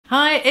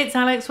Hi, it's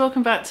Alex.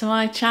 Welcome back to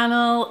my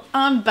channel.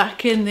 I'm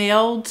back in the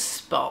old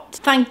spot.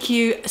 Thank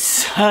you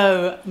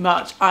so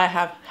much. I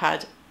have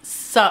had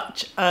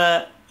such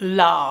a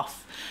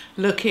laugh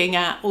looking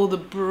at all the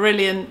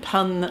brilliant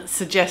pun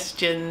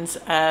suggestions.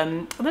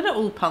 They're not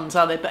all puns,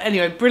 are they? But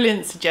anyway,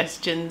 brilliant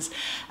suggestions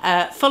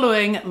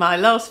following my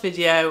last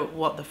video,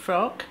 What the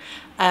Frock.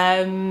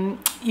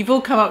 You've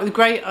all come up with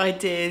great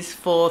ideas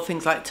for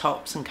things like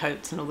tops and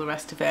coats and all the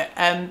rest of it.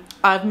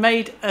 I've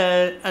made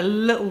a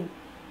little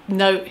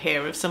note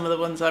here of some of the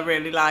ones I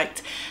really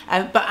liked,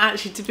 but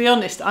actually, to be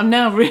honest, I'm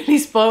now really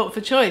spoilt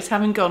for choice,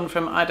 having gone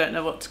from I don't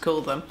know what to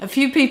call them. A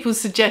few people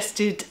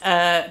suggested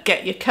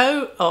get your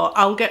coat, or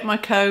I'll get my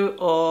coat,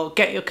 or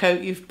get your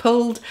coat you've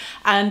pulled,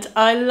 and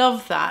I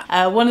love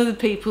that. One of the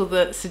people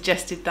that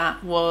suggested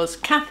that was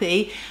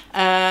Kathy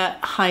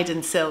Hide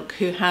and Silk,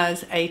 who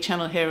has a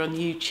channel here on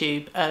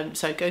YouTube,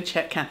 so go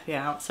check Kathy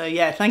out. So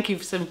yeah, thank you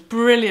for some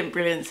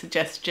brilliant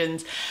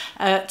suggestions.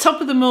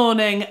 Top of the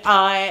morning,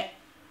 I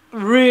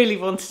really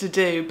wanted to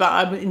do, but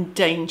I'm in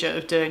danger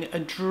of doing a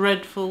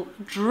dreadful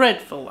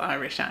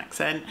Irish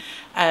accent,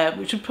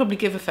 which would probably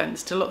give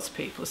offence to lots of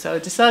people, so I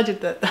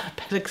decided that I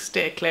better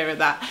steer clear of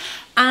that.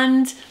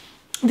 And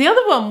the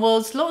other one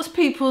was, lots of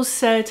people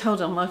said, hold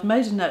on, I've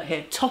made a note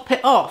here, top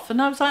it off, and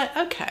I was like,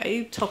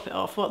 okay, top it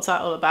off, what's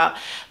that all about?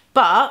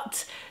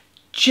 But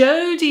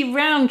Jodie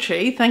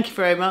Roundtree, thank you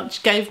very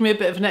much, gave me a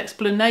bit of an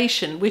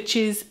explanation, which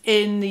is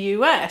in the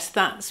US,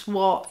 that's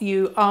what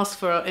you ask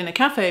for in a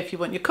cafe if you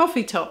want your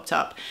coffee topped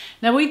up.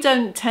 Now, we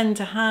don't tend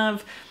to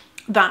have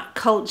that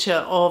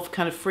culture of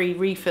kind of free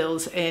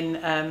refills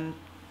in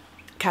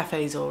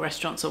cafes or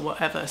restaurants or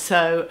whatever,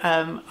 so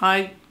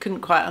I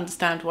couldn't quite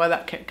understand why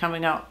that kept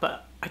coming up,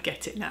 but I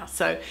get it now.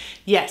 So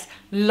yes,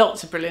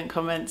 lots of brilliant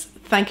comments.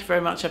 Thank you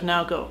very much. I've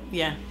now got,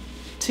 yeah,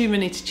 too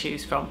many to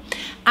choose from.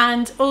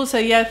 And also,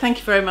 yeah, thank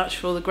you very much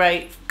for all the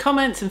great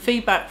comments and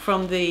feedback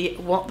from the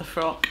What the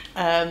Frock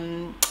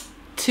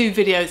two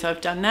videos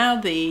I've done now,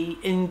 the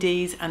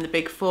Indies and the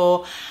Big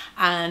Four,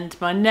 and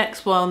my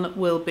next one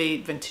will be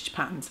vintage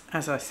patterns,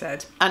 as I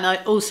said. And I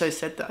also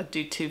said that I'd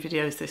do 2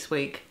 videos this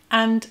week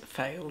and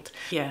failed.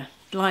 Yeah,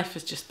 life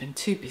has just been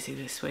too busy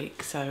this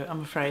week, so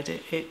I'm afraid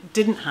it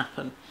didn't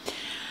happen.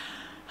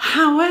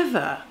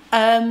 However,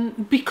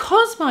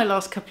 because my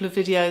last couple of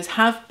videos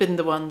have been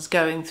the ones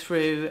going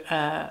through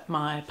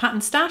my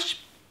pattern stash,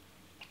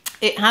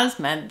 it has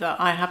meant that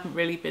I haven't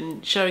really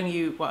been showing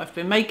you what I've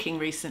been making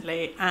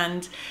recently,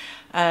 and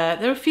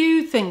there are a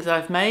few things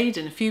I've made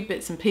and a few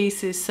bits and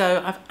pieces,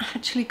 so I've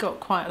actually got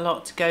quite a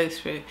lot to go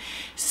through.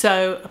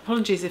 So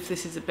apologies if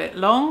this is a bit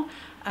long.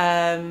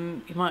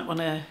 You might want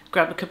to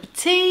grab a cup of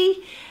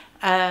tea,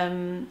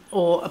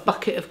 or a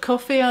bucket of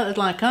coffee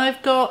like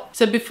I've got.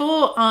 So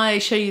before I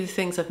show you the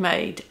things I've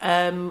made,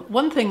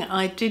 one thing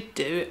I did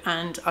do,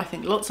 and I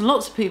think lots and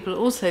lots of people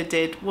also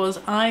did,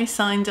 was I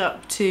signed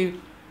up to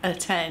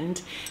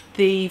attend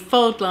the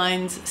Fold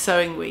Lines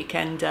Sewing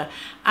Weekender,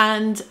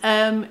 and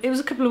it was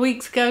a couple of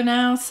weeks ago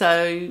now,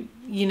 so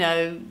you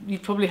know,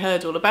 you've probably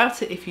heard all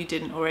about it if you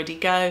didn't already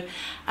go,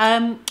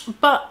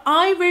 but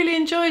I really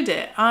enjoyed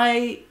it.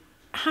 I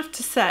have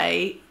to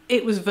say,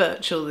 it was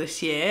virtual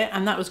this year,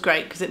 and that was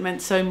great because it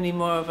meant so many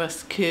more of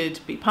us could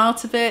be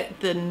part of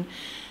it than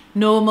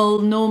normal.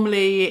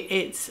 Normally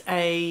it's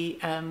a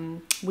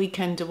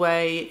weekend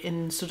away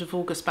in sort of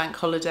August bank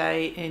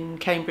holiday in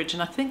Cambridge,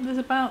 and I think there's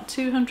about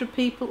 200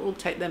 people all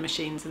take their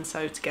machines and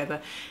sew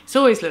together. It's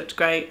always looked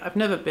great. I've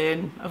never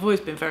been, I've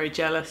always been very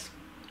jealous.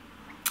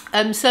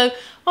 So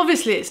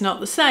obviously it's not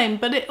the same,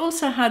 but it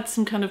also had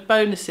some kind of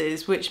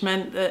bonuses, which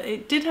meant that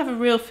it did have a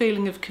real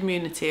feeling of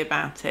community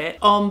about it.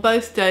 On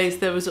both days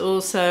there was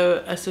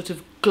also a sort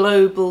of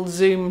global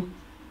Zoom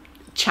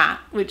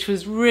chat, which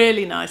was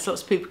really nice.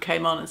 Lots of people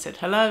came on and said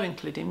hello,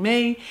 including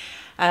me.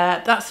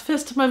 That's the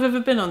first time I've ever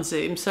been on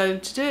Zoom, so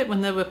to do it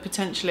when there were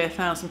potentially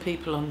 1,000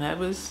 people on there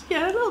was,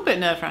 yeah, a little bit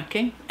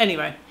nerve-wracking.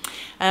 Anyway,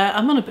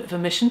 I'm on a bit of a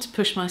mission to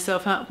push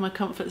myself out of my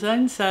comfort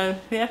zone, so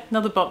yeah,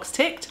 another box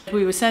ticked.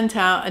 We were sent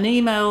out an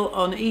email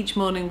on each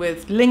morning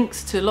with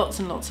links to lots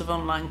and lots of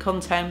online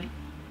content,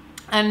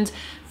 and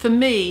for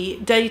me,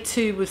 day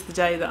 2 was the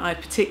day that I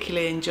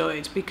particularly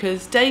enjoyed,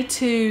 because day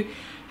 2,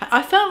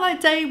 I felt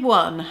like day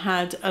 1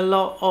 had a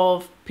lot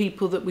of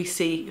people that we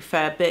see a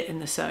fair bit in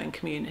the sewing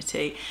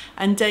community,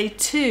 and day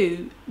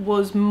 2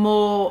 was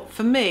more,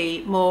 for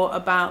me, more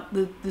about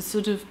the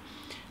sort of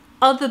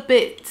other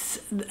bits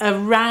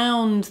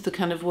around the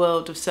kind of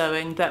world of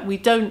sewing that we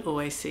don't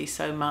always see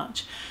so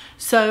much.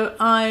 So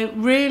I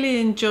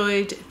really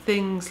enjoyed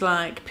things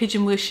like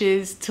Pigeon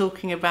Wishes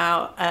talking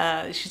about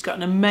she's got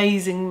an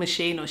amazing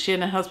machine, or she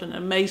and her husband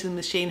an amazing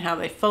machine, how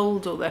they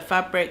fold all their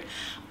fabric.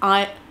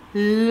 I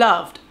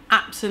loved,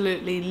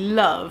 absolutely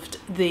loved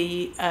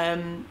the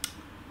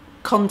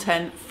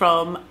content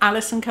from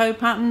Alice & Co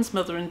Patterns,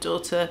 mother and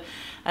daughter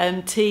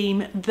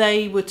team.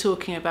 They were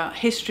talking about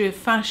history of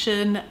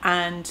fashion,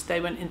 and they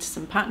went into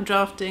some pattern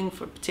drafting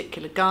for a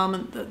particular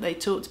garment that they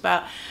talked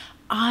about.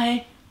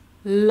 I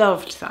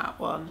loved that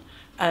one.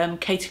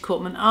 Katie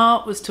Cortman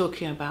Art was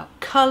talking about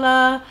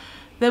colour.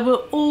 there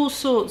were all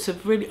sorts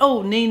of really,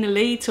 oh, Nina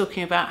Lee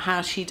talking about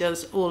how she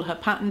does all her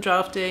pattern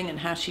drafting and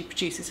how she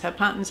produces her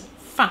patterns.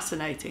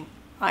 Fascinating.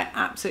 I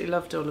absolutely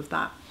loved all of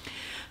that.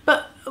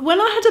 But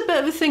when I had a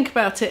bit of a think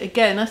about it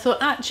again, I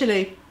thought,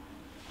 actually,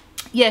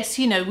 yes,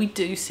 you know, we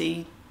do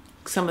see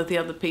some of the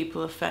other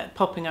people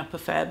popping up a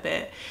fair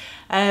bit.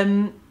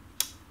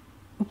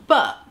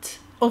 But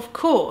of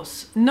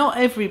course, not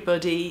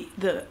everybody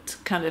that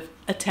kind of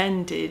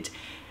attended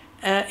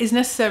is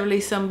necessarily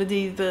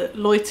somebody that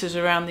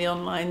loiters around the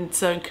online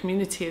sewing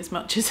community as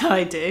much as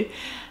I do.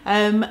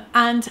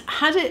 And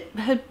had it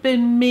had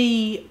been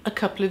me a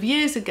couple of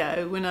years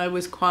ago, when I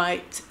was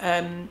quite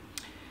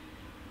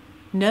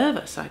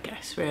nervous, I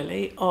guess,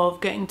 really,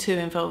 of getting too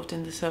involved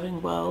in the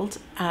sewing world,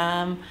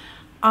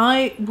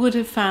 I would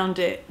have found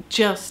it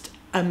just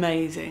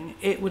amazing.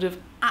 It would have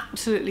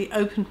absolutely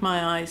opened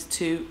my eyes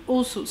to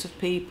all sorts of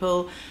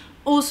people,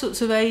 all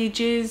sorts of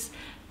ages,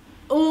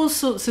 all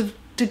sorts of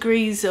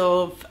degrees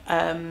of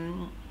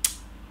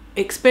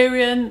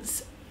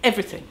experience,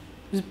 everything.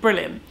 It was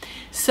brilliant.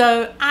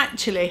 So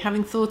actually,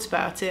 having thought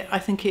about it, I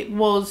think it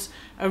was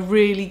a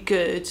really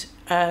good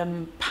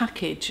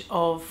package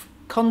of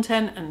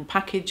content and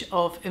package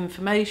of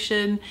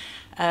information.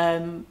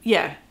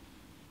 Yeah,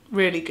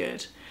 really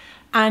good.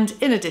 And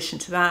in addition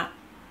to that,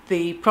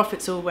 the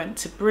profits all went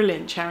to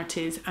brilliant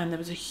charities, and there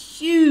was a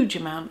huge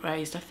amount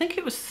raised. I think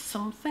it was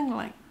something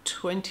like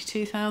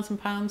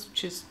 £22,000,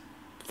 which is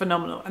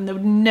phenomenal, and they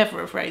would never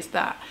have raised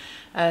that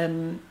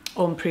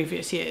on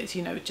previous years,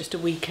 you know, just a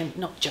weekend,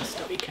 not just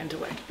a weekend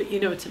away, but you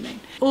know what I mean.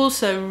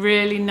 Also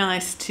really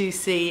nice to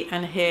see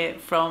and hear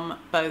from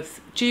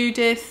both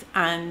Judith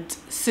and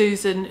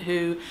Susan,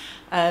 who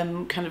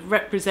kind of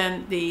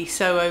represent the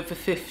Sew Over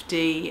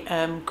 50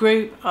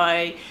 group.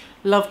 I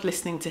loved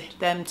listening to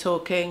them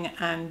talking,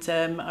 and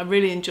I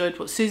really enjoyed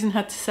what Susan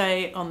had to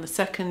say on the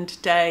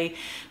second day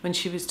when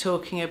she was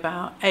talking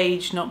about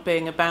age not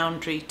being a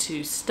boundary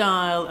to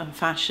style and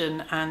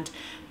fashion, and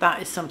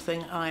that is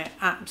something I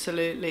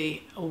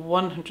absolutely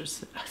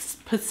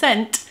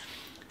 100%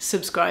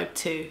 subscribe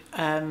to.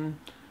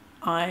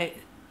 I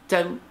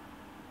don't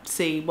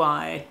see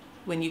why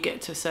when you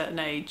get to a certain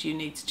age you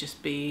need to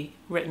just be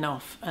written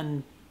off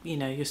and, you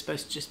know, you're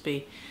supposed to just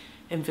be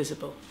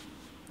invisible.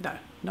 No,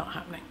 not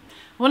happening.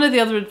 One of the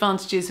other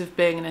advantages of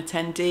being an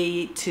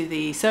attendee to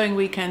the Sewing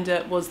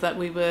Weekender was that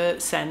we were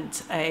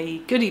sent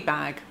a goodie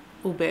bag,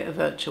 albeit a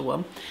virtual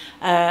one,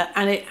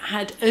 and it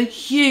had a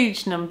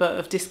huge number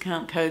of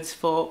discount codes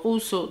for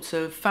all sorts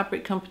of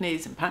fabric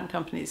companies and pattern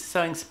companies,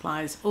 sewing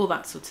supplies, all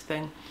that sort of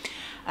thing.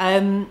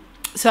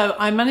 So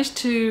I managed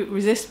to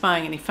resist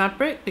buying any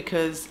fabric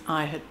because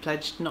I had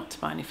pledged not to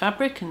buy any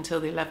fabric until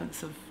the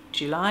 11th of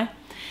July,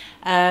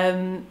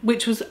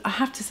 which was, I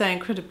have to say,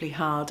 incredibly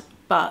hard.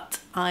 But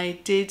I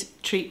did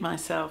treat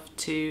myself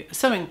to a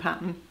sewing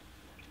pattern.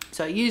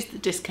 So I used the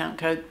discount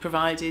code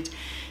provided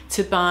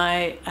to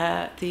buy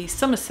the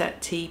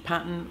Somerset tee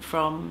pattern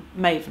from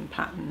Maven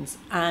Patterns.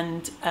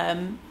 And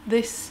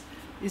this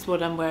is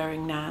what I'm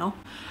wearing now.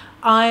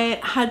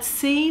 I had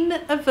seen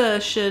a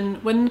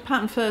version when the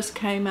pattern first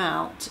came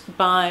out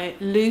by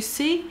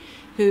Lucy,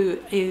 who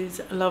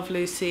is Love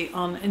Lucy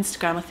on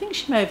Instagram. I think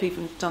she may have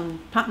even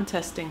done pattern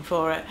testing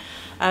for it.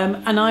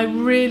 And I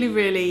really,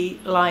 really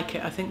like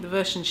it. I think the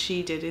version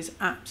she did is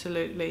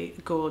absolutely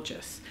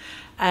gorgeous.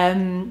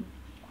 So,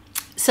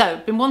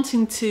 been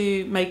wanting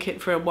to make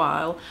it for a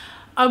while.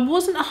 I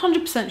wasn't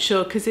 100%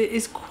 sure because it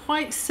is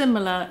quite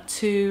similar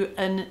to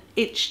an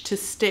itch to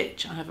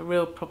stitch. I have a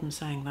real problem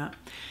saying that.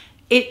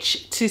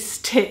 Itch to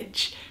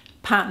stitch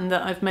pattern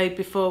that I've made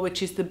before,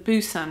 which is the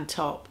Busan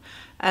top.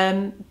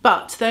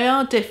 But they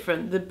are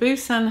different. The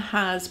Busan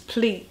has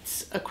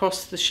pleats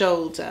across the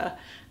shoulder,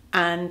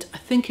 and I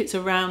think it's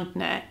a round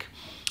neck,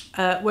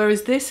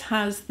 whereas this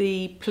has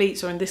the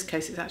pleats, or in this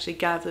case it actually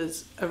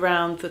gathers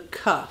around the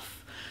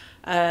cuff,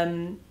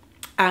 and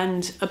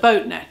a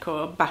boat neck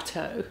or a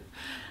bateau.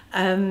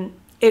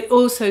 It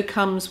also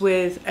comes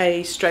with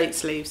a straight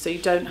sleeve, so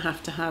you don't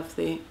have to have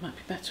the, might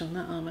be better on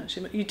that arm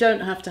actually, but you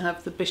don't have to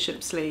have the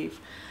bishop sleeve.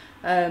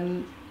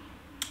 And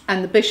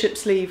the bishop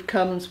sleeve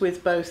comes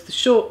with both the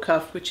short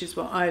cuff, which is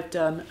what I've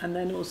done, and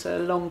then also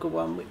a longer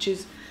one, which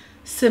is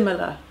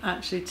similar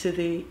actually to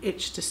the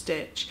itch to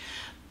stitch.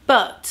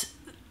 But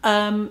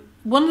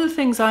one of the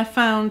things I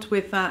found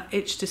with that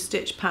itch to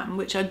stitch pattern,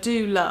 which I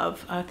do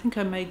love, I think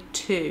I made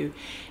two,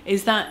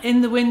 is that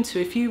in the winter,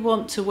 if you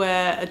want to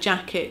wear a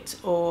jacket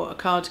or a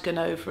cardigan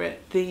over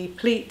it, the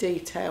pleat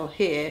detail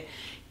here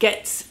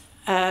gets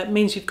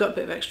means you've got a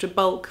bit of extra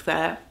bulk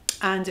there,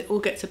 and it all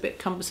gets a bit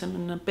cumbersome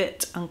and a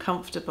bit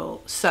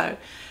uncomfortable. So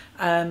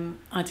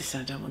I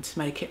decided I wanted to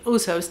make it.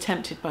 Also, I was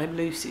tempted by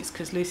Lucy's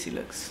because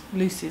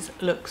Lucy's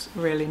looks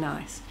really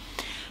nice.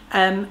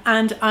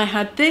 And I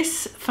had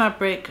this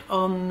fabric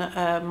on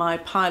my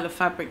pile of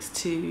fabrics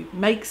to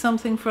make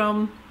something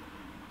from.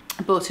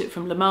 I bought it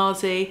from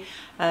Lamazi,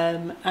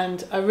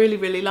 and I really,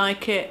 really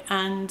like it,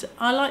 and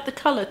I like the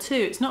colour too.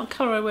 It's not a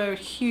colour I wear a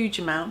huge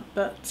amount,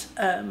 but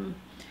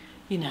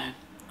you know,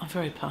 I'm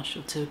very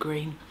partial to a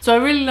green. So I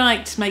really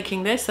liked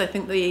making this. I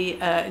think the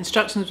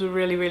instructions were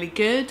really, really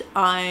good.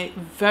 I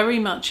very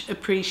much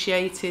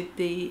appreciated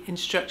the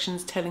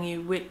instructions telling you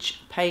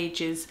which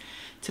pages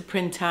to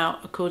print out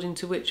according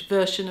to which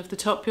version of the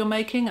top you're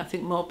making. I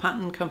think more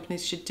pattern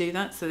companies should do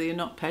that so that you're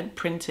not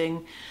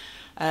printing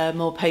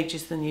more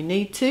pages than you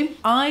need to.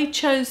 I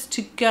chose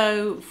to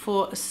go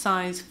for a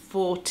size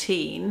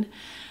 14,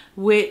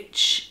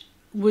 which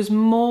was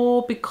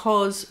more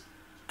because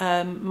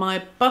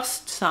my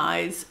bust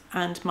size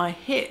and my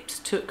hips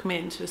took me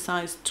into a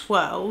size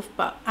 12,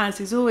 but as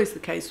is always the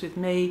case with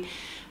me,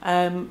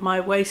 my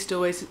waist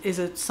always is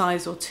a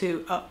size or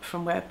two up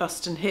from where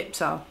bust and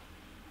hips are.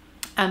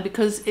 And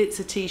because it's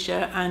a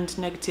t-shirt and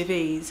negative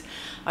ease,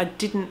 I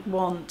didn't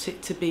want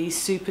it to be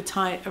super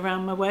tight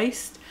around my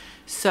waist.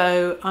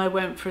 So I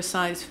went for a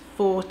size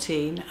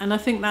 14, and I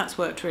think that's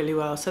worked really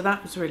well. So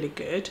that was really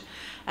good.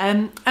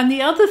 And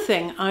the other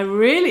thing I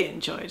really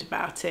enjoyed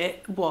about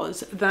it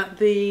was that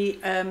the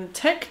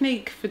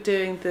technique for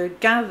doing the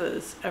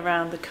gathers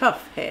around the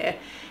cuff here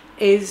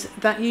is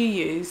that you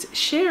use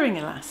shearing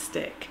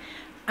elastic.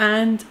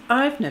 And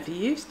I've never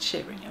used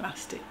shearing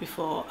elastic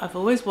before. I've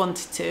always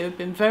wanted to. I've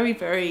been very,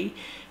 very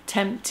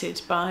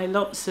tempted by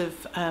lots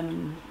of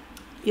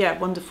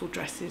wonderful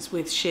dresses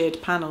with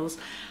sheared panels,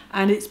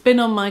 and it's been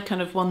on my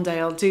kind of one day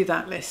I'll do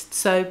that list.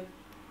 So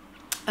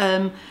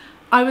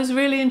I was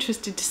really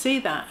interested to see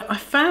that. I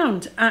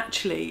found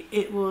actually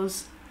it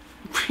was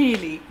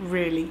really,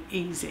 really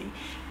easy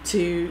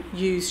to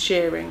use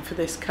shearing for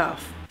this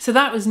cuff. So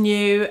that was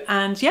new,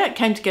 and yeah, it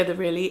came together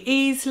really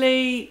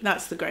easily.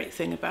 That's the great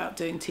thing about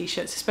doing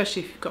t-shirts,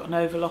 especially if you've got an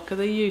overlocker.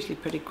 They're usually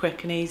pretty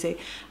quick and easy,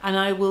 and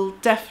I will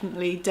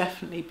definitely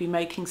be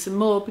making some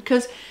more,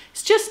 because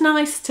it's just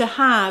nice to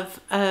have,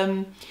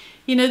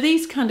 you know,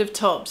 these kind of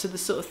tops are the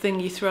sort of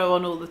thing you throw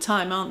on all the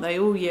time, aren't they,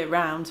 all year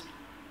round.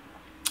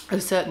 Oh,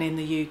 certainly in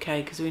the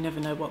UK, because we never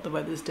know what the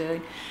weather's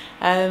doing.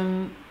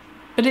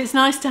 But it's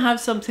nice to have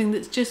something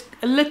that's just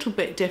a little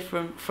bit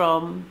different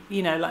from,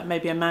 you know, like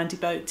maybe a Mandy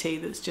boat tee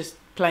that's just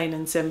plain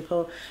and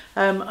simple.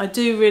 I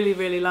do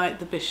really like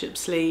the bishop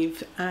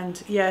sleeve,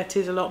 and yeah, it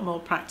is a lot more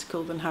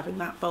practical than having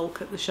that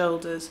bulk at the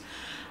shoulders.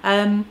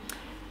 The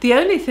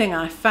only thing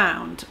I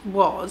found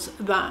was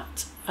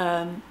that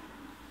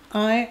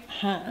I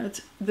had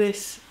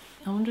this,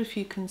 I wonder if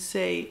you can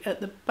see at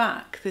the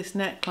back, this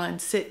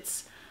neckline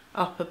sits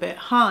up a bit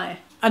high.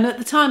 And at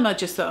the time I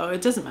just thought, oh,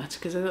 it doesn't matter,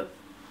 because I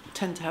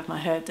tend to have my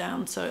hair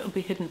down, so it'll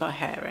be hidden by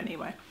hair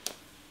anyway.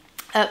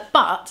 But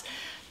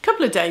a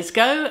couple of days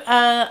ago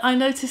I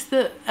noticed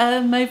that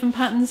Maven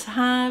Patterns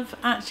have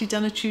actually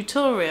done a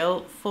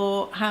tutorial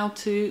for how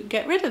to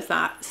get rid of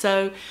that.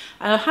 So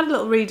I had a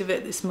little read of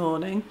it this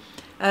morning.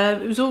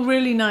 It was all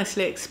really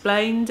nicely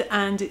explained,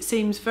 and it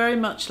seems very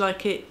much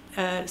like it,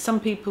 some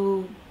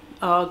people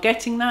are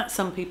getting that,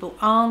 some people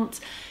aren't.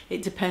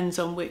 It depends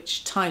on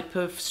which type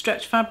of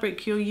stretch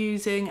fabric you're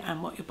using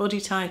and what your body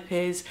type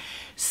is.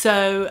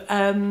 So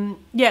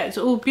yeah, it's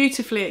all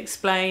beautifully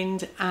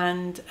explained,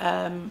 and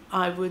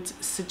I would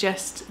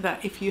suggest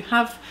that if you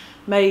have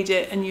made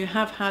it and you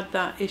have had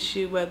that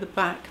issue where the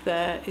back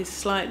there is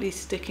slightly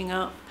sticking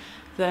up,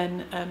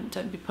 then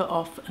don't be put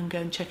off, and go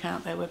and check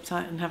out their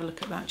website and have a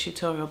look at that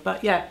tutorial.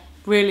 But yeah,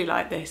 really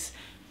like this,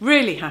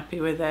 really happy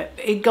with it.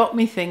 It got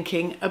me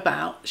thinking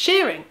about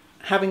shearing.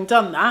 Having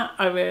done that,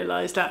 I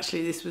realised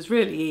actually this was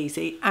really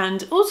easy,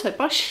 and also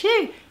by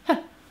sheer,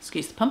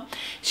 excuse the pun,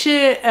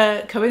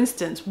 sheer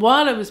coincidence,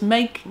 while I was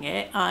making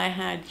it, I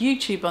had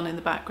YouTube on in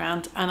the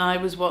background, and I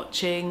was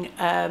watching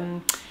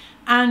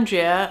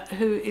Andrea,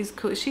 who is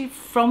called, is she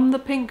From the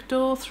Pink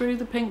Door, Through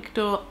the Pink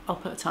Door? I'll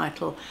put a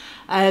title.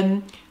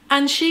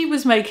 And she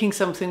was making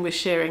something with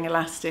shearing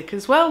elastic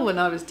as well when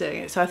I was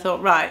doing it. So I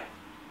thought, right,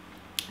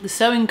 the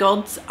sewing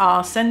gods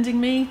are sending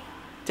me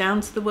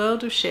down to the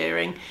world of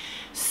shearing.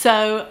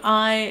 So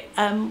I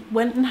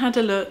went and had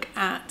a look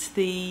at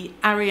the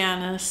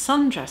Ariana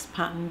sundress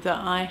pattern that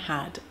I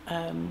had.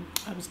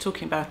 I was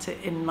talking about it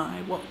in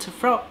my What the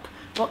Frock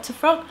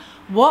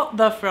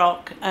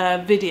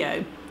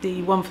video,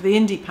 the one for the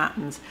indie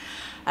patterns.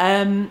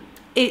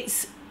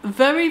 It's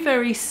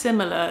very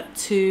similar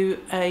to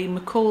a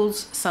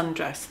McCall's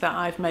sundress that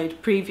I've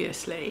made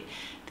previously.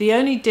 The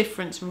only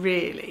difference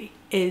really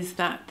is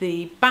that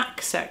the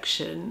back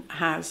section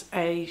has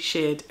a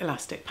sheared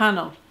elastic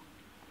panel.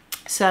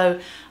 So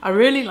I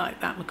really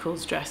like that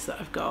McCall's dress that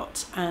I've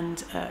got,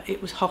 and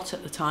it was hot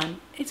at the time.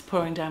 It's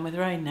pouring down with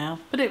rain now,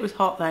 but it was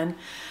hot then.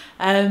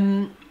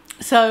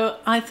 So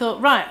I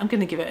thought, right, I'm going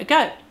to give it a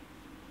go.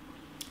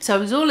 So I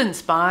was all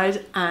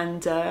inspired,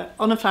 and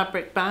on a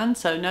fabric ban,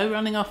 so no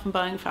running off and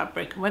buying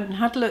fabric. I went and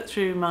had a look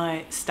through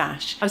my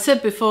stash. I've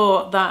said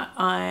before that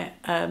I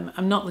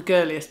am not the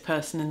girliest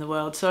person in the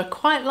world, so I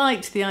quite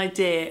liked the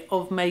idea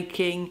of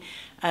making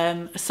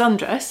a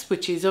sundress,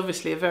 which is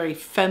obviously a very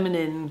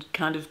feminine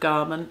kind of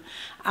garment,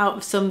 out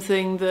of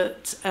something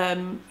that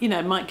you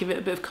know, might give it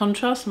a bit of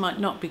contrast, might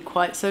not be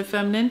quite so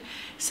feminine.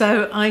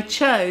 So I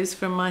chose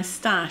from my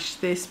stash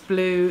this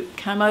blue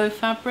camo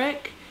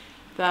fabric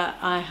that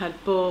I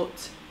had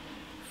bought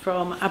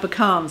from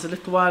Abakhan's a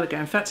little while ago.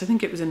 In fact, I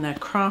think it was in their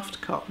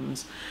craft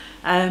cottons.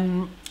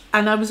 And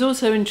I was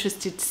also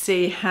interested to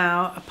see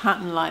how a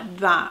pattern like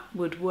that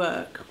would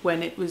work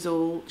when it was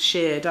all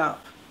sheared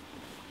up.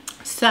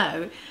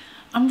 So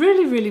I'm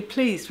really, really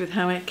pleased with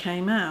how it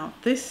came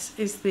out. This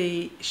is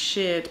the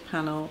sheared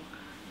panel,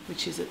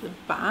 which is at the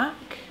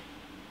back.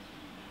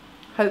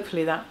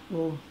 Hopefully that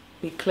will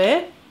be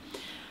clear.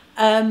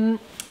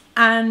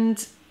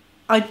 And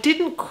I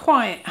didn't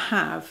quite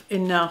have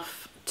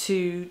enough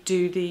to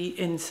do the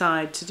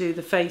inside, to do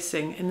the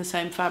facing in the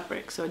same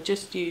fabric, so I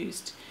just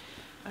used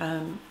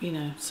you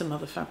know, some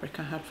other fabric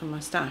I had from my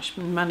stash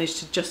and managed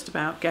to just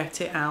about get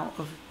it out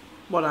of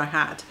what I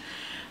had.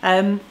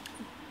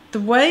 The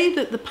way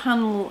that the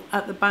panel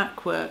at the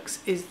back works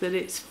is that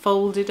it's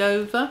folded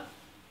over,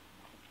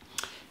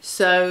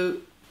 so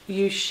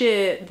you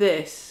shear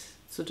this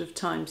sort of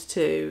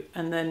 ×2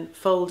 and then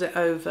fold it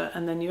over,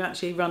 and then you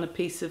actually run a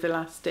piece of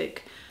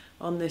elastic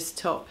on this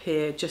top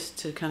here just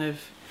to kind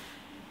of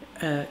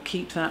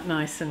keep that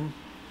nice and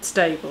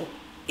stable.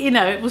 You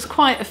know, it was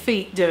quite a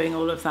feat doing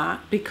all of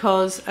that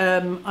because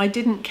I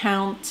didn't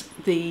count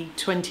the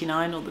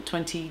 29 or the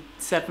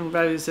 27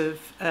 rows of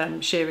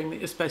shearing that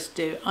you're supposed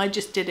to do. I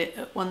just did it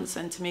at 1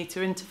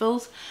 centimetre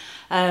intervals.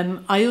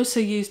 I also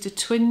used a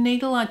twin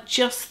needle. I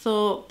just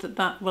thought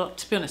that, well,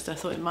 to be honest, I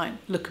thought it might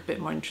look a bit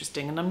more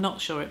interesting, and I'm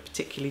not sure it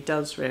particularly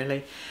does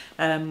really.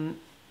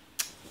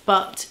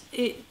 But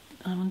I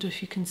wonder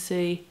if you can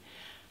see,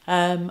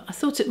 I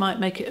thought it might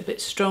make it a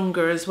bit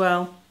stronger as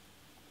well.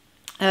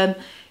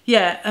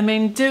 Yeah, I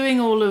mean,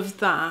 doing all of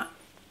that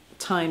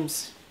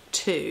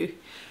 ×2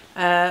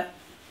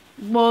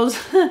 was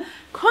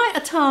quite a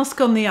task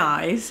on the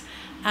eyes,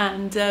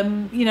 and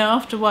you know,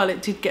 after a while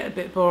it did get a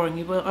bit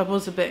boring. I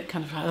was a bit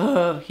kind of like,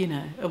 oh, you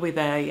know, are we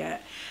there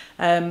yet?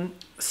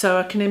 So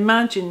I can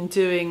imagine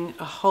doing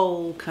a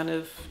whole kind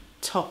of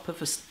top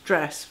of a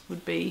dress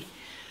would be,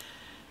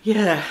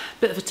 yeah,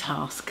 a bit of a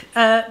task,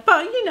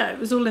 but you know, it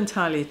was all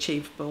entirely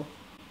achievable.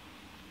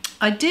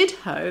 I did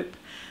hope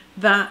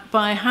that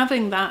by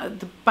having that at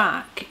the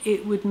back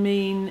it would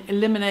mean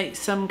eliminate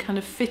some kind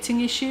of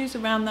fitting issues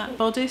around that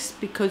bodice,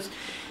 because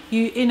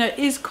you know, it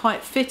is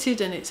quite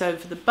fitted and it's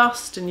over the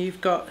bust, and you've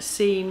got a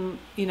seam,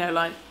 you know,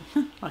 like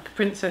a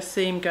princess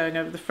seam going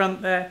over the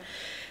front there,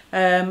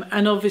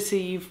 and obviously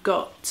you've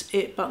got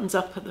it buttons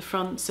up at the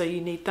front, so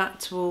you need that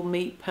to all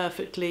meet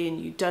perfectly,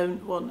 and you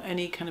don't want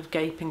any kind of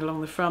gaping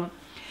along the front.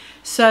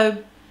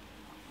 So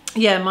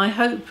yeah, my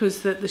hope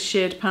was that the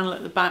sheared panel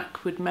at the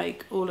back would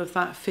make all of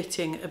that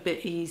fitting a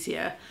bit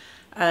easier,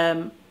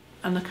 and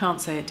I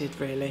can't say it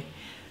did really.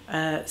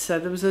 So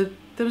there was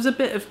a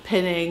bit of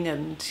pinning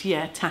and,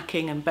 yeah,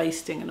 tacking and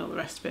basting and all the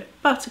rest of it,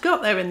 but I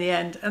got there in the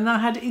end, and I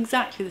had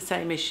exactly the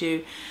same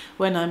issue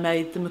when I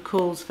made the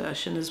McCall's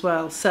version as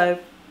well. So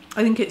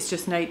I think it's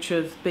just nature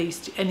of the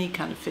beast. Any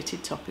kind of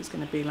fitted top is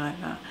going to be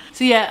like that.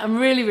 So yeah, I'm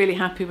really, really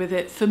happy with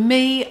it. For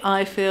me,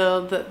 I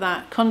feel that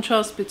that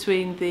contrast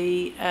between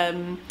the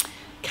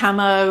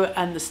camo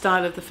and the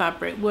style of the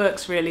fabric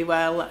works really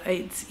well.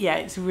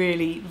 It's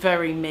really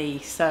very me.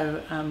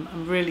 So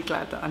I'm really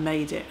glad that I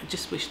made it. I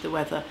just wish the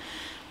weather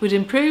would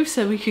improve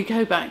so we could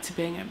go back to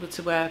being able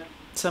to wear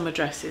summer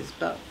dresses.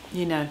 But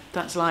you know,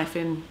 that's life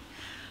in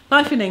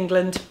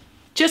England.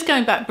 Just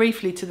going back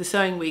briefly to the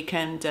sewing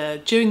weekend,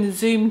 during the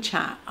Zoom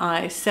chat,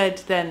 I said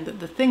then that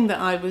the thing that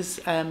I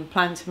was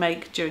planning to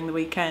make during the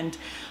weekend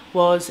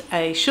was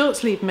a short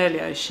sleeve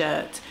Melilot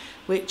shirt,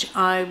 which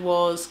I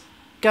was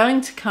going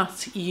to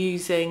cut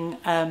using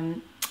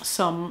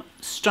some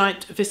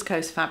striped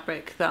viscose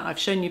fabric that I've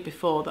shown you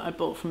before that I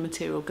bought from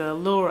Material Girl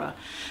Laura.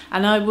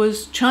 And I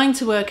was trying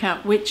to work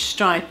out which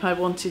stripe I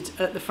wanted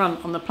at the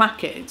front on the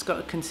placket. It's got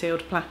a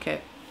concealed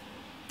placket.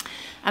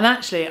 And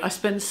actually, I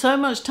spent so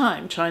much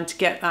time trying to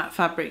get that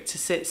fabric to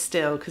sit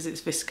still because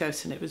it's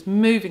viscose and it was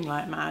moving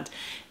like mad.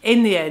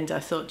 In the end, I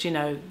thought, you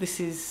know, this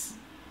is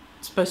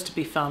supposed to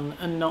be fun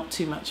and not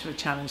too much of a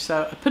challenge.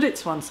 So I put it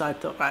to one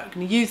side, thought, right, I'm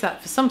going to use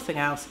that for something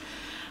else.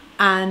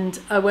 And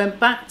I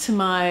went back to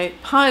my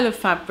pile of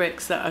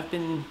fabrics that I've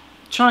been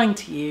trying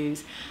to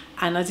use,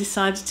 and I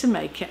decided to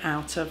make it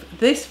out of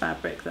this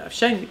fabric that I've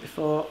shown you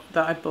before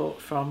that I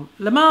bought from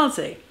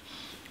Lamazi.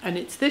 And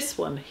it's this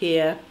one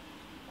here.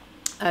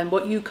 And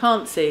what you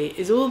can't see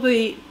is all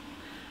the,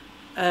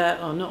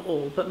 well, not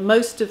all, but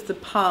most of the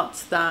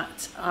parts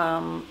that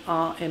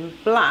are in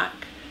black,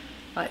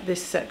 like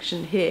this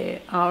section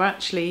here, are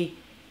actually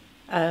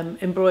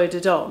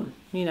embroidered on.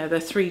 You know, they're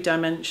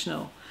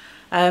three-dimensional.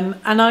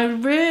 And I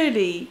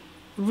really,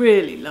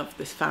 really love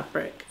this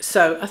fabric.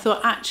 So I thought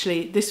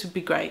actually this would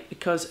be great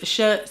because a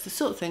shirt is the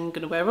sort of thing I'm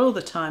going to wear all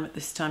the time at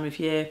this time of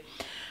year.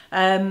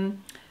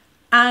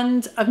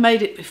 And I've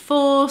made it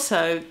before,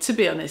 so to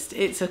be honest,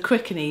 it's a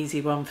quick and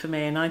easy one for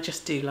me, and I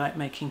just do like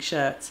making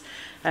shirts.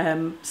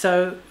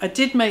 So I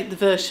did make the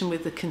version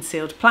with the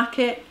concealed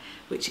placket,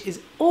 which is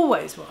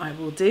always what I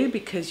will do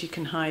because you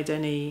can hide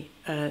any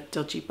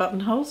dodgy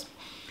buttonholes.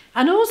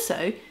 And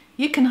also,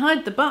 you can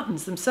hide the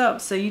buttons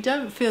themselves, so you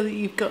don't feel that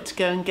you've got to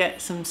go and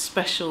get some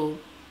special,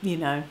 you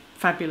know,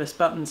 fabulous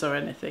buttons or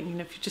anything. You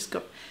know, if you've just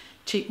got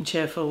cheap and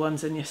cheerful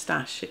ones in your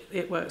stash,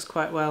 it works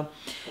quite well.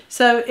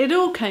 So it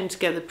all came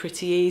together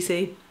pretty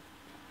easy.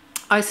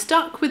 I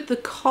stuck with the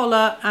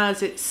collar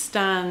as it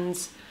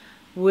stands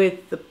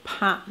with the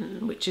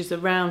pattern, which is a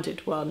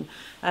rounded one.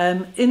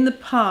 In the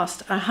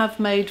past I have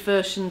made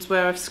versions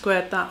where I've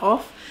squared that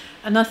off,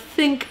 and I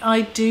think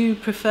I do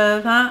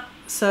prefer that,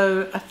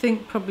 so I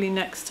think probably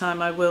next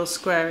time I will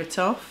square it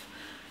off.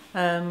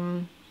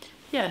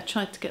 Yeah,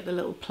 tried to get the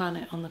little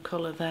planet on the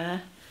collar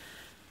there.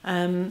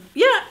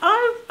 Yeah,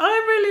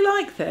 I really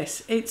like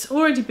this. It's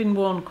already been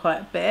worn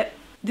quite a bit.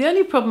 The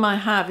only problem I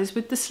have is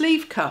with the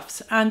sleeve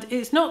cuffs, and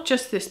it's not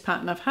just this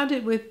pattern. I've had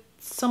it with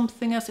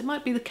something else. It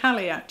might be the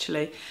Cali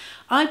actually.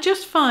 I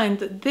just find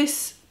that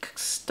this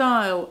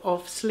style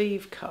of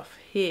sleeve cuff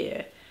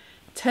here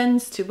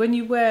tends to, when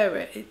you wear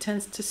it, it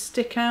tends to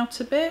stick out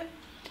a bit.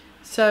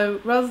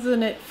 So rather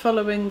than it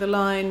following the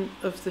line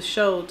of the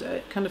shoulder,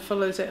 it kind of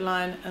follows it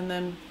line and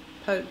then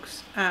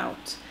pokes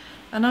out.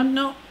 And I'm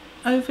not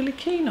overly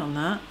keen on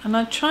that. And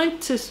I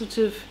tried to sort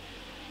of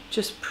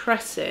just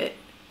press it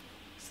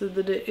so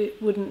that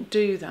it wouldn't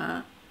do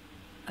that.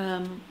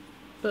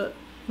 But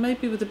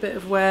maybe with a bit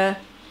of wear,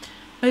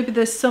 maybe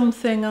there's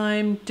something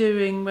I'm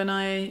doing when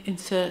I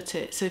insert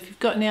it. So if you've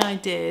got any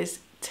ideas,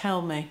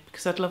 tell me,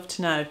 because I'd love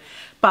to know.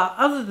 But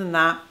other than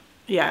that,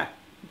 yeah,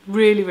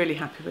 really, really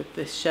happy with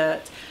this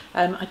shirt.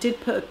 I did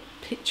put a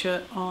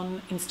picture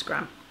on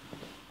Instagram,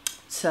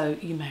 so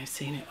you may have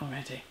seen it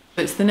already.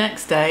 It's the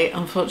next day.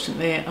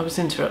 Unfortunately, I was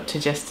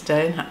interrupted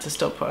yesterday and had to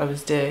stop what I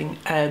was doing.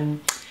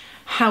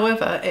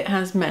 However, it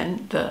has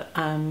meant that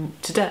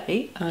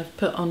today I've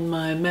put on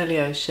my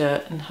Melilot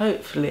shirt, and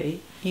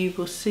hopefully you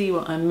will see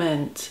what I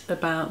meant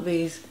about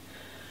these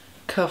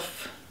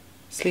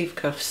sleeve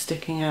cuffs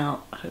sticking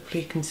out.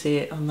 Hopefully you can see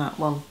it on that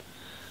one,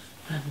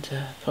 and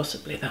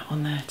possibly that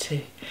one there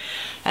too.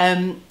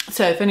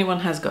 So if anyone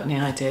has got any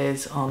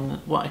ideas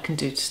on what I can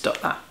do to stop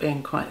that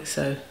being quite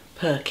so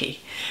perky,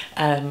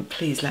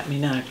 please let me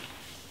know.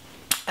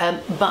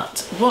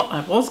 But what I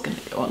was going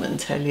to go on and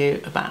tell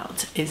you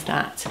about is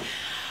that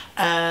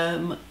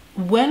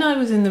when I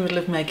was in the middle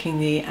of making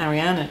the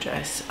Ariana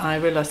dress, I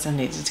realised I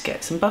needed to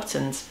get some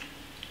buttons,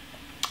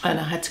 and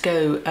I had to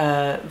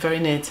go very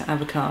near to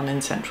Abakhan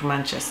in central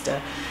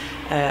Manchester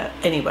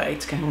anyway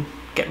to go and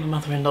get my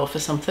mother-in-law for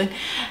something.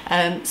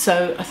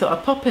 So I thought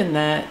I'd pop in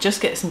there,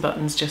 just get some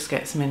buttons, just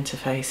get some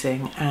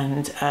interfacing,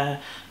 and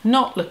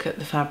not look at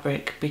the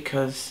fabric,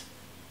 because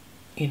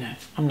you know,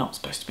 I'm not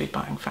supposed to be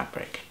buying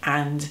fabric,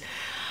 and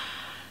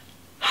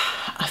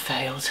I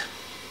failed.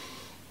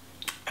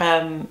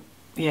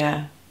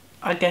 Yeah,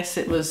 I guess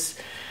it was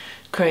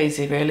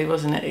crazy really,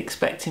 wasn't it,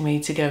 expecting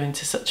me to go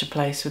into such a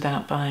place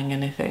without buying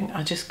anything.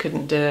 I just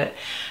couldn't do it.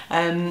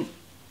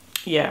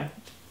 Yeah,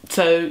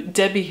 so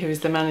Debbie, who is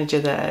the manager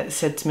there,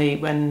 said to me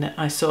when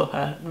I saw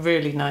her,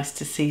 really nice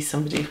to see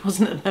somebody who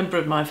wasn't a member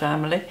of my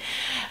family.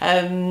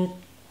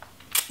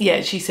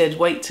 Yeah, she said,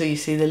 wait till you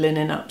see the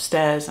linen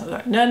upstairs. I was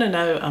like,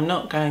 no, I'm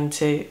not going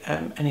to.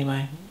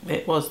 Anyway,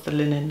 it was the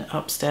linen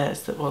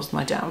upstairs that was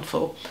my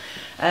downfall.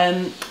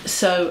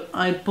 So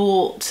I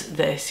bought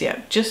this.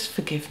 Yeah, just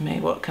forgive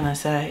me, what can I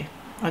say?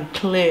 I'm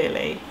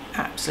clearly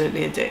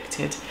absolutely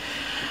addicted.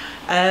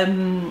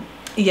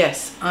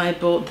 Yes, I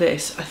bought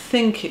this. I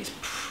think it's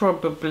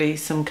probably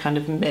some kind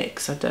of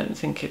mix. I don't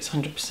think it's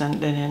 100%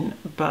 linen,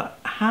 but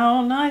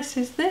how nice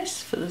is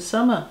this for the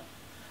summer?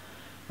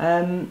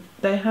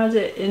 They had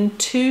it in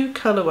two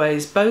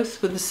colourways,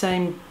 both with the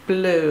same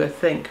blue, I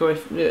think, or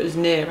if it was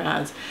near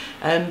as,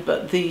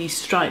 but the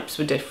stripes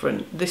were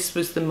different. This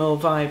was the more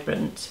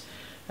vibrant,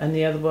 and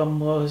the other one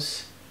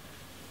was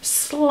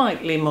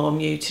slightly more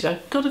muted.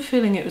 I've got a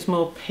feeling it was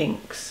more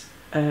pinks,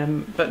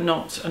 but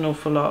not an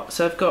awful lot.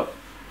 So I've got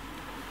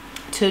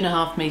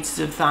 2.5 meters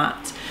of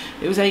that.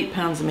 It was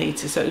 £8 a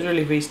metre, so it was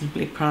really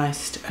reasonably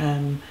priced.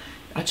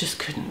 I just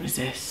couldn't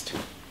resist,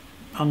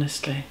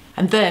 honestly.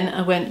 And then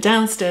I went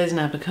downstairs in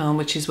Abakhan,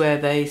 which is where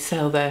they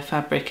sell their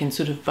fabric in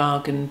sort of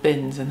bargain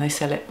bins, and they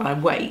sell it by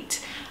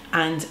weight.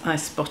 And I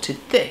spotted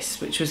this,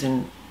 which was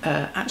in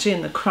actually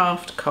in the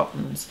craft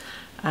cottons,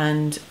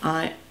 and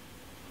I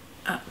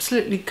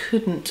absolutely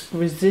couldn't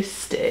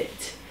resist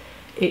it.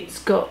 It's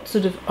got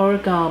sort of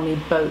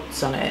origami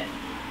boats on it,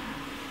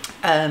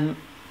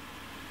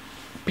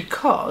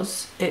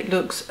 because it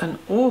looks an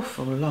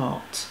awful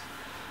lot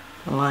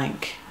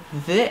like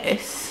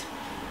this,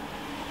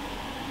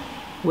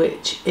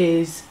 which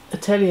is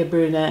Atelier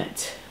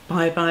Brunette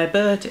by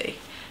Birdie.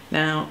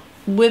 Now,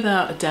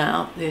 without a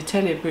doubt, the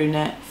Atelier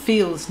Brunette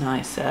feels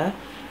nicer,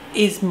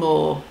 is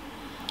more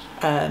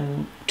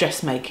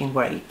dressmaking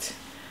weight,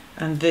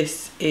 and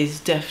this is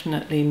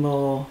definitely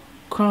more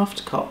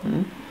craft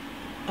cotton.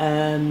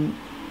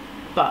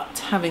 But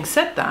having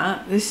said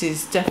that, this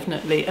is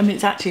definitely, I mean,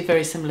 it's actually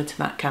very similar to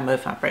that camo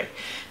fabric,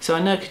 so I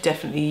know I could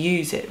definitely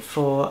use it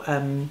for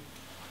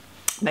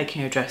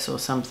making a dress or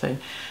something.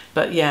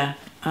 But yeah,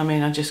 I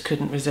mean, I just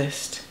couldn't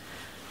resist.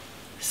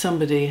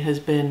 Somebody has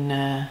been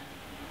a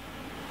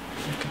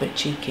little bit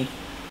cheeky.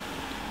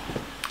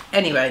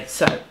 Anyway,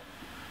 so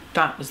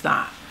that was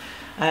that.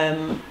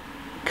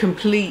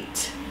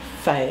 Complete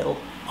fail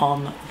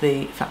on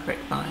the fabric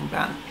buying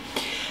ban.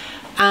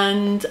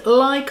 And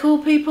like all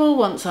people,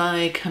 once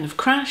I kind of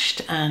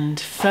crashed and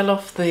fell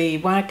off the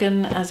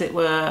wagon, as it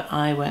were,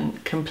 I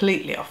went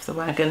completely off the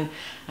wagon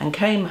and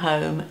came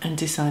home and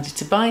decided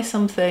to buy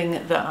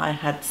something that I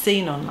had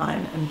seen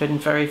online and been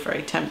very,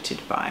 very tempted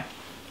by.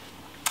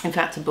 In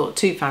fact, I bought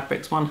 2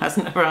 fabrics, one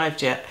hasn't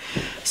arrived yet,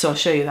 so I'll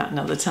show you that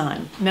another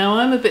time. Now,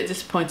 I'm a bit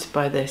disappointed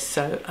by this,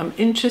 so I'm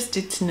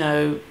interested to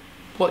know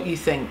what you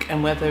think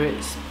and whether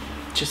it's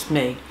just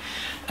me.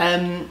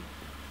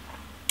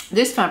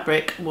 This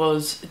fabric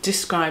was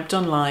described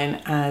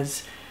online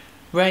as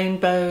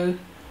rainbow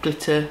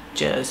glitter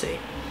jersey,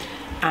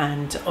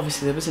 and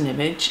obviously there was an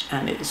image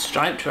and it was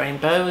striped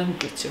rainbow and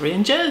glittery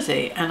and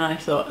jersey, and I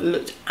thought it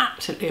looked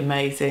absolutely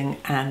amazing,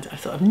 and I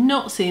thought I've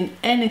not seen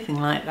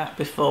anything like that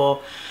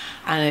before,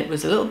 and it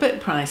was a little bit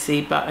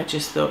pricey, but I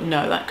just thought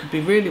no, that could be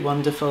really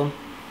wonderful.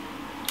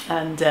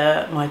 And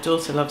my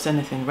daughter loves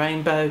anything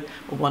rainbow,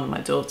 or one of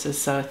my daughters,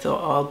 so I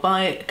thought, oh, I'll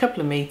buy a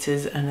couple of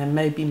meters and then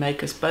maybe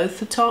make us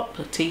both a top,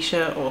 a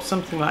t-shirt or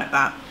something like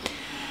that.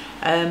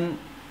 And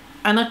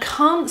I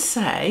can't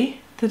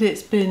say that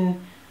it's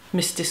been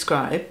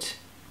misdescribed,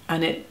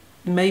 and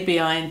maybe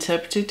I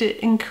interpreted it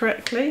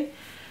incorrectly,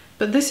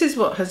 but this is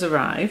what has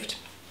arrived.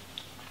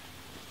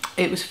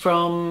 It was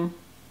from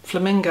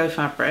Flamingo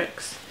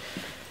Fabrics.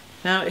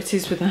 Now, it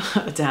is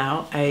without a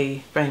doubt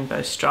a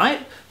rainbow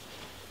stripe.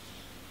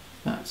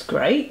 That's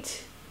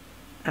great,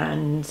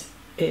 and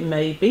it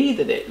may be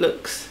that it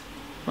looks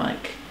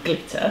like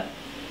glitter,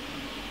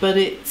 but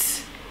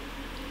it's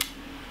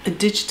a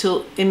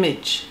digital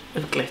image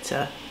of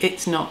glitter.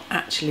 It's not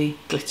actually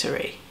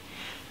glittery.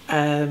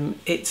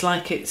 It's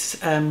like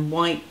it's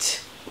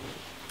white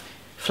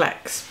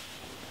flecks.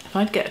 If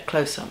I'd get a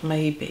close-up,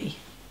 maybe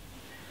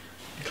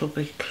it'll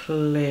be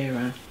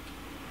clearer.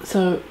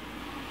 So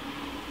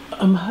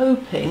I'm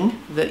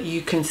hoping that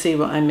you can see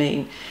what I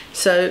mean.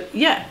 So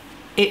yeah,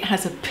 it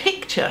has a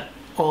picture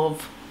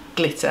of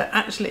glitter.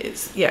 Actually,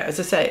 it's, yeah, as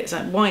I say, it's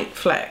like white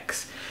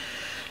flecks.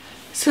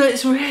 So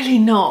it's really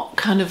not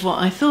kind of what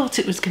I thought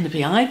it was going to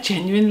be. I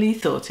genuinely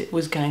thought it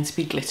was going to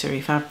be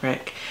glittery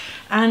fabric.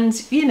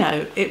 And, you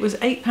know, it was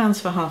 £8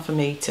 for half a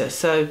metre.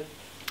 So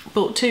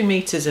bought 2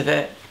 meters of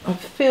it. I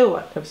feel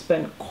like I've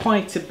spent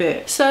quite a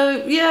bit.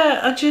 So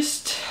yeah,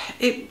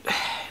 it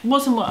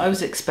wasn't what I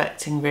was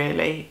expecting,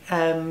 really.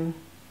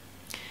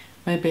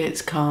 Maybe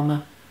it's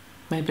karma.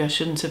 Maybe I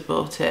shouldn't have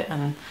bought it,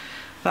 and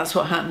that's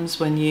what happens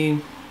when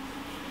you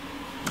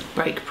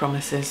break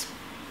promises.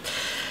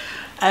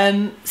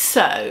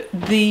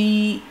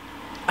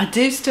 I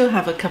do still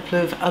have a couple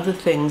of other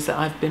things that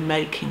I've been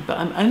making, but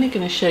I'm only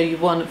going to show you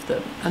one of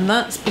them, and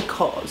that's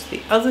because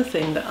the other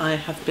thing that I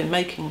have been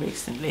making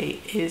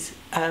recently is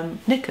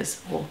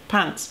knickers or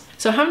pants.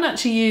 So I haven't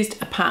actually used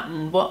a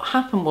pattern. What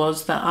happened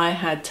was that I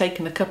had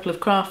taken a couple of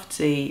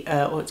crafty,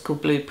 or it's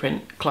called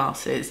Bluprint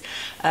classes,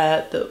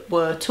 that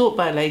were taught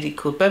by a lady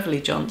called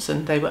Beverly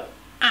Johnson. They were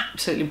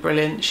absolutely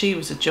brilliant. She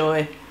was a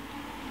joy.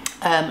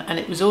 And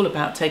it was all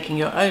about taking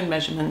your own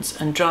measurements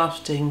and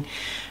drafting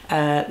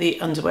the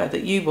underwear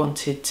that you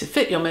wanted to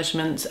fit your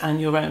measurements and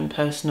your own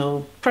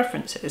personal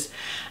preferences.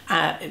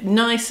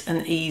 Nice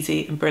and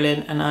easy and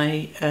brilliant. And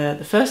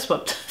the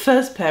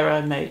first pair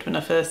I made when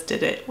I first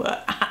did it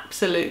were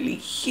absolutely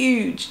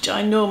huge,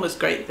 ginormous,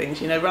 great things,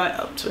 you know, right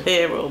up to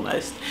here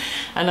almost.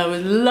 And I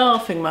was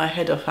laughing my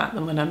head off at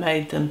them when I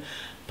made them,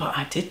 but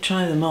I did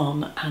try them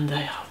on and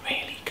they are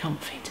really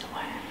comfy to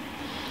wear.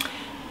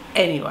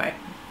 Anyway,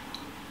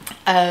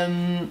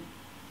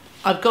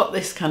 I've got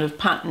this kind of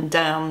pattern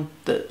down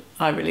that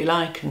I really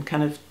like and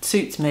kind of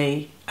suits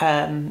me,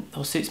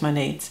 or suits my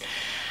needs.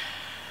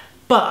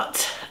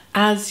 But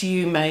as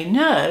you may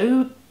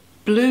know,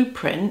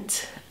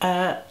 Bluprint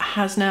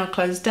has now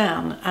closed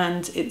down,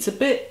 and it's a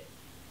bit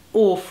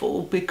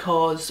awful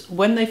because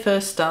when they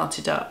first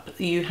started up,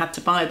 you had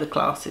to buy the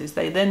classes.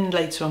 They then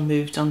later on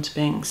moved on to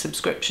being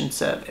subscription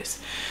service.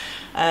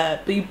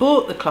 But you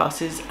bought the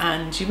classes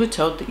and you were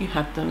told that you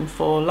had them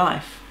for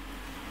life.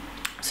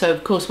 So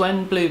of course,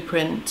 when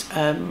Bluprint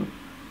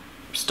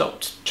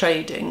stopped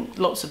trading,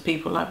 lots of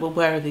people were like, well,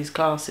 where are these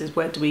classes?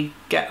 Where do we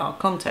get our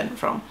content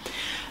from?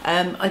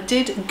 I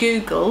did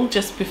Google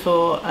just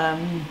before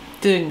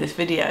doing this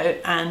video,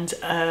 and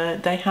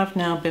they have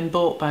now been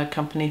bought by a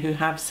company who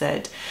have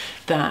said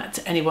that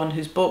anyone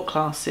who's bought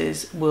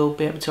classes will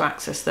be able to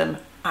access them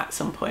at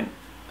some point.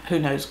 Who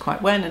knows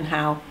quite when and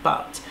how,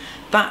 but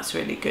that's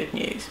really good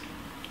news.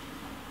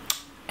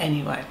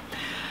 Anyway,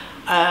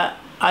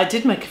 I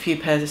did make a few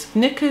pairs of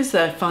knickers.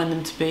 I find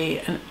them to be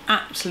an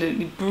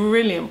absolutely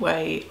brilliant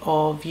way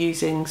of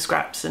using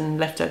scraps and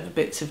leftover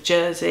bits of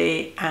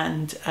jersey,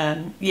 and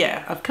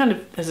yeah, I've kind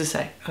of, as I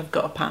say, I've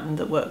got a pattern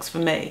that works for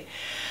me.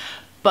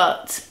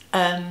 But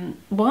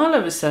while I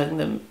was sewing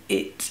them,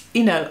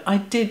 you know, I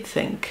did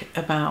think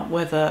about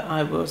whether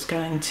I was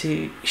going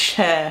to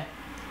share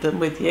them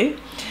with you,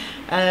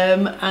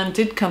 and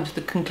did come to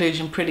the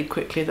conclusion pretty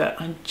quickly that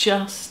I'm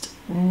just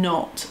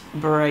not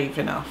brave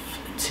enough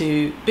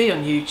to be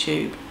on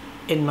YouTube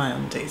in my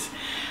undies.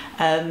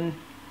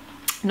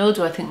 Nor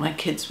do I think my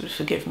kids would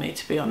forgive me,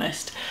 to be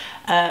honest.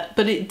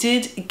 But it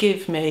did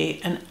give me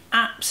an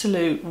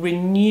absolute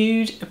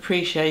renewed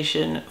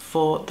appreciation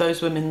for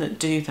those women that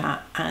do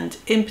that. And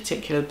in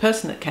particular, the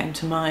person that came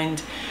to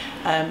mind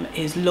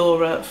is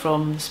Laura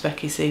from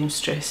Specky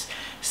Seamstress.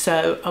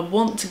 So I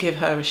want to give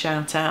her a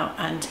shout out,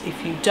 and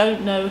if you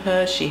don't know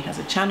her, she has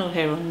a channel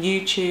here on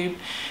YouTube.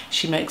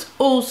 She makes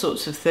all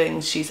sorts of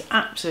things. She's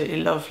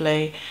absolutely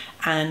lovely,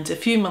 and a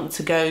few months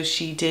ago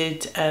she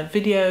did a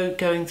video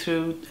going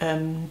through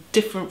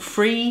different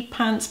free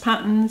pants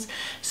patterns,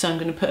 so I'm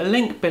going to put a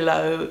link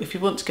below if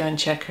you want to go and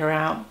check her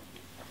out.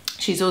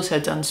 She's also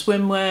done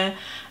swimwear,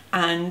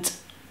 and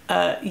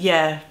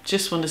yeah,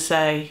 just want to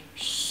say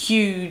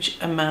huge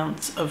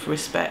amounts of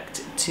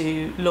respect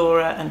to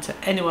Laura and to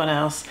anyone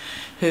else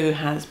who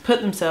has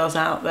put themselves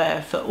out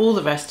there for all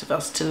the rest of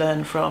us to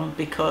learn from,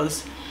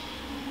 because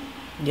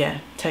yeah,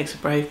 it takes a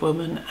brave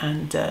woman,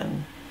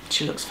 and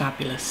she looks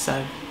fabulous.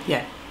 So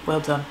yeah, well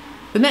done.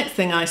 The next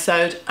thing I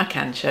sewed I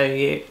can show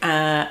you,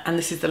 and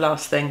this is the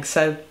last thing.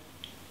 So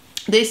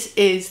this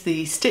is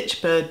the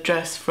Stitch Bird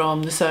dress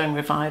from the Sewing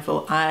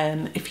Revival.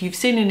 If you've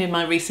seen any of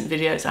my recent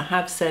videos, I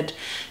have said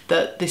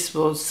that this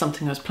was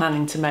something I was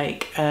planning to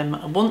make.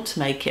 I want to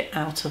make it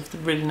out of the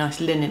really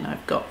nice linen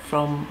I've got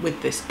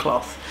with this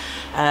cloth,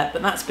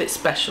 but that's a bit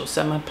special.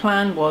 So my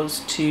plan was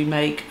to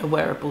make a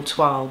wearable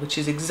toile, which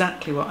is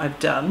exactly what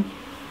I've done.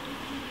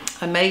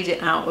 I made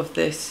it out of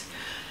this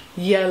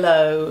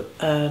yellow,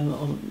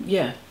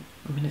 yeah,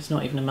 I mean, it's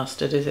not even a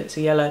mustard, is it? It's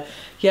a yellow,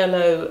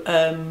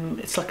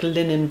 it's like a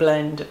linen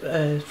blend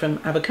from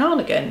Abakhan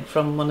again,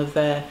 from one of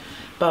their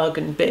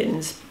bargain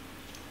bins.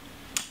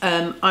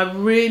 I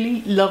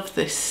really love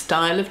this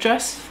style of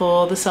dress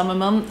for the summer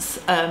months.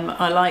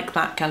 I like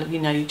that kind of, you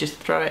know, you just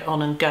throw it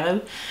on and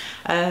go.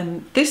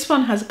 This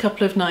one has a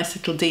couple of nice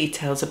little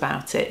details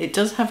about it. It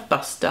does have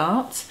bust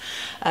darts.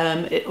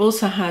 It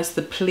also has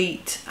the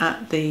pleat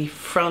at the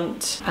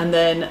front and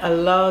then a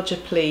larger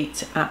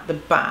pleat at the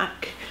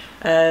back.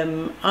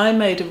 I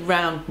made a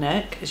round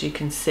neck, as you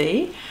can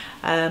see,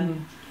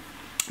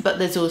 but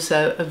there's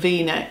also a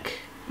V-neck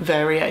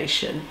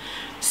variation.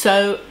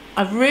 So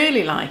I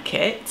really like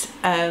it.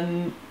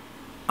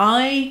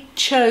 I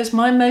chose,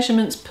 my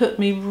measurements put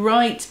me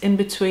right in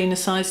between a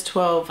size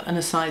 12 and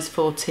a size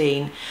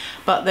 14,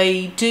 but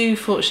they do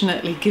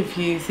fortunately give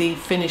you the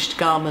finished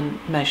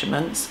garment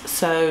measurements.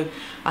 So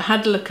I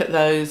had a look at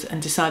those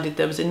and decided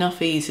there was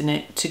enough ease in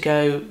it to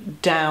go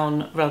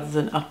down rather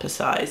than up a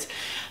size.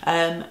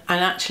 And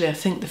actually I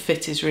think the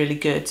fit is really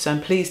good, so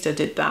I'm pleased I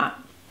did that.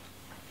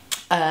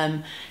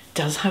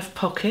 Does have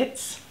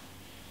pockets,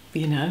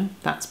 you know,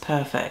 that's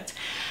perfect.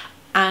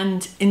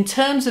 And in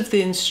terms of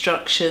the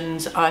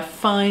instructions, I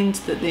find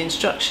that the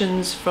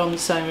instructions from the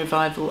Sewing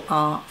Revival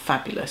are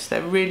fabulous.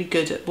 They're really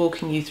good at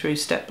walking you through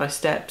step by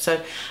step.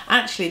 So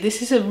actually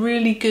this is a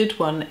really good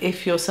one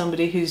if you're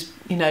somebody who's,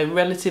 you know,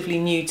 relatively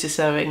new to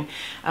sewing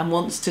and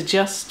wants to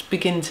just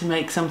begin to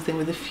make something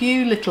with a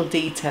few little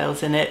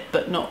details in it,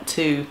 but not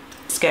too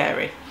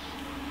scary.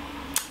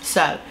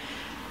 So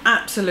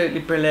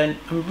absolutely brilliant.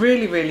 I'm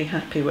really, really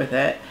happy with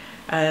it.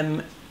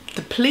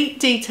 The pleat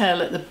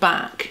detail at the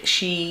back,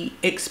 she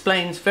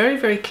explains very,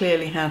 very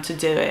clearly how to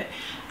do it.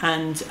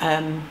 And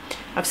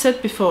I've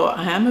said before,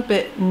 I am a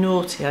bit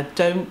naughty. I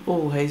don't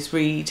always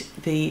read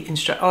the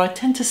instructions, or I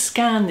tend to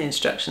scan the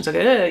instructions. I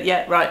go, oh,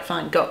 yeah, right,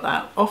 fine, got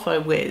that. Off I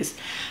whiz.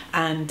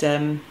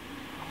 And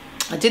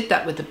I did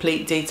that with the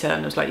pleat detail,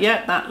 and I was like,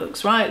 yeah, that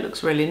looks right,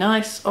 looks really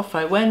nice. Off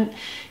I went.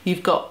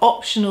 You've got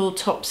optional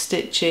top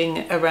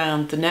stitching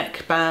around the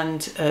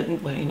neckband,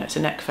 well, you know, it's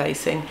a neck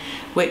facing,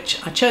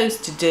 which I chose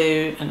to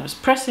do, and I was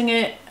pressing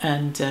it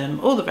and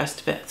all the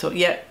rest of it. I thought,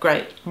 yeah,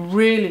 great,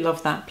 really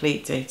love that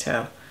pleat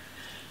detail.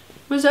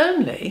 It was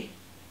only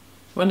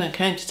when I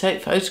came to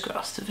take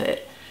photographs of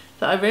it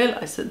that I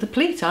realised that the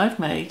pleat I've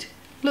made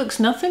looks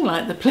nothing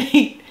like the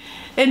pleat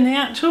in the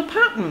actual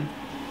pattern.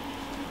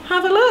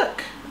 Have a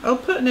look. I'll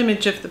put an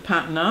image of the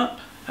pattern up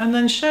and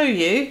then show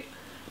you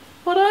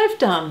what I've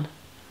done.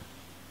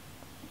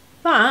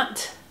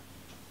 That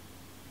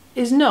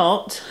is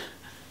not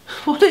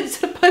what it's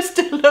supposed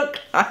to look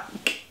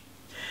like.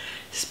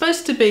 It's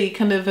supposed to be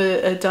kind of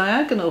a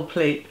diagonal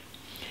pleat.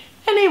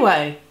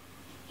 Anyway,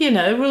 you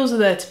know, rules are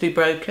there to be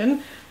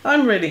broken.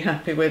 I'm really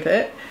happy with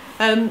it.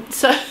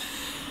 So,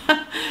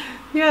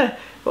 yeah,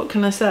 what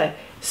can I say?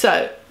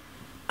 So,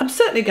 I'm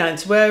certainly going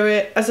to wear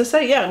it. As I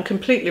say, yeah, I'm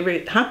completely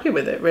really happy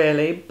with it,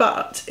 really.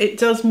 But it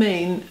does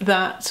mean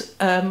that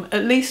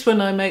at least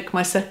when I make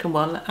my second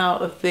one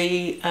out of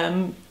the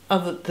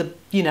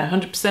you know,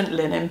 100%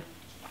 linen,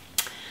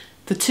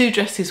 the two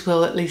dresses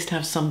will at least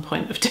have some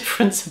point of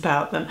difference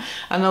about them,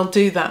 and I'll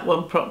do that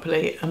one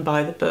properly and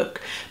buy the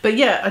book. But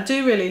yeah, I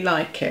do really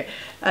like it.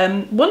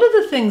 One of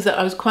the things that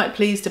I was quite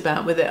pleased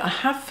about with it, I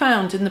have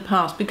found in the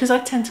past, because I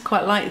tend to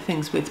quite like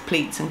things with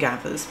pleats and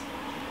gathers,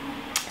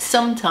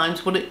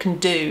 sometimes what it can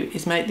do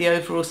is make the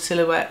overall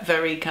silhouette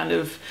very kind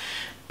of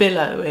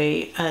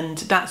billowy, and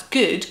that's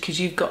good because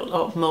you've got a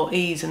lot more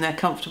ease and they're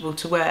comfortable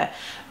to wear,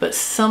 but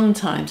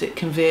sometimes it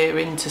can veer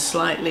into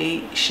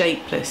slightly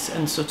shapeless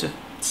and sort of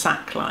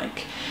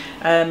sack-like.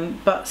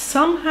 But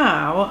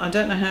somehow, I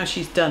don't know how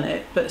she's done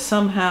it, but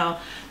somehow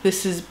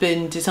this has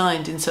been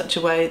designed in such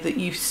a way that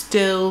you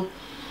still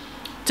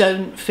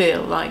don't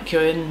feel like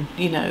you're in,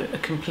 you know, a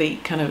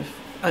complete kind of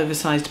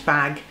oversized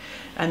bag,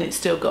 and it's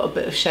still got a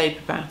bit of shape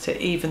about it,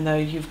 even though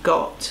you've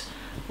got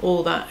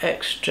all that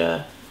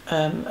extra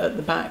at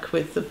the back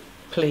with the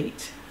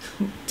pleat.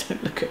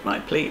 Don't look at my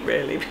pleat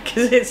really,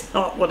 because it's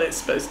not what it's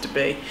supposed to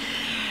be.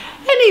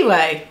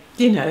 Anyway,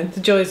 you know,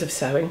 the joys of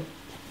sewing.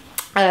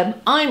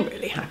 I'm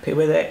really happy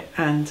with it,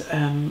 and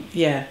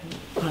yeah,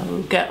 I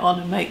will get on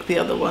and make the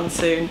other one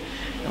soon,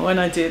 and when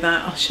I do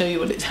that I'll show you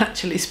what it's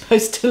actually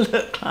supposed to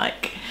look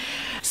like.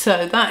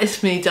 So that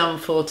is me done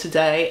for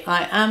today.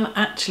 I am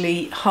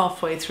actually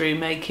halfway through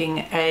making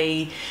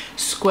a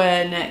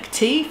square neck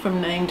tee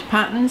from Named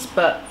Patterns,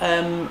 but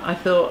I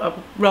thought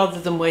rather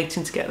than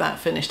waiting to get that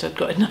finished, I've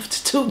got enough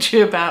to talk to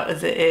you about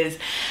as it is.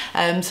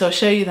 So I'll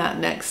show you that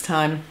next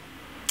time,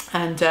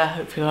 and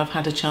hopefully I've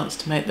had a chance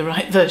to make the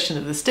right version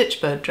of the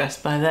Stitchbird dress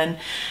by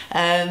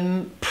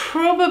then.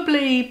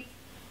 Probably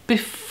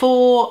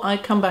before I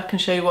come back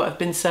and show you what I've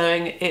been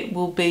sewing, it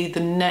will be the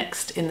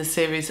next in the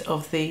series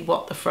of the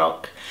What the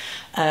Frock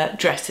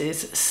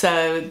dresses.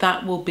 So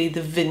that will be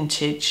the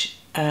vintage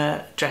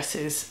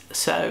dresses.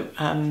 So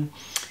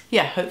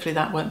yeah, hopefully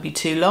that won't be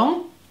too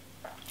long.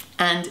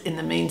 And in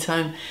the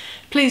meantime,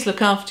 please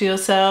look after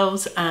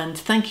yourselves, and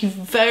thank you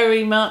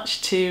very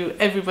much to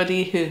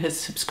everybody who has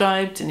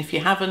subscribed. And if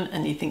you haven't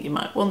and you think you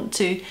might want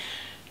to,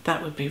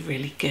 that would be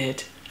really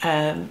good.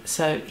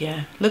 So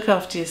yeah, look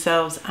after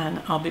yourselves,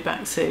 and I'll be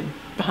back soon.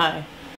 Bye.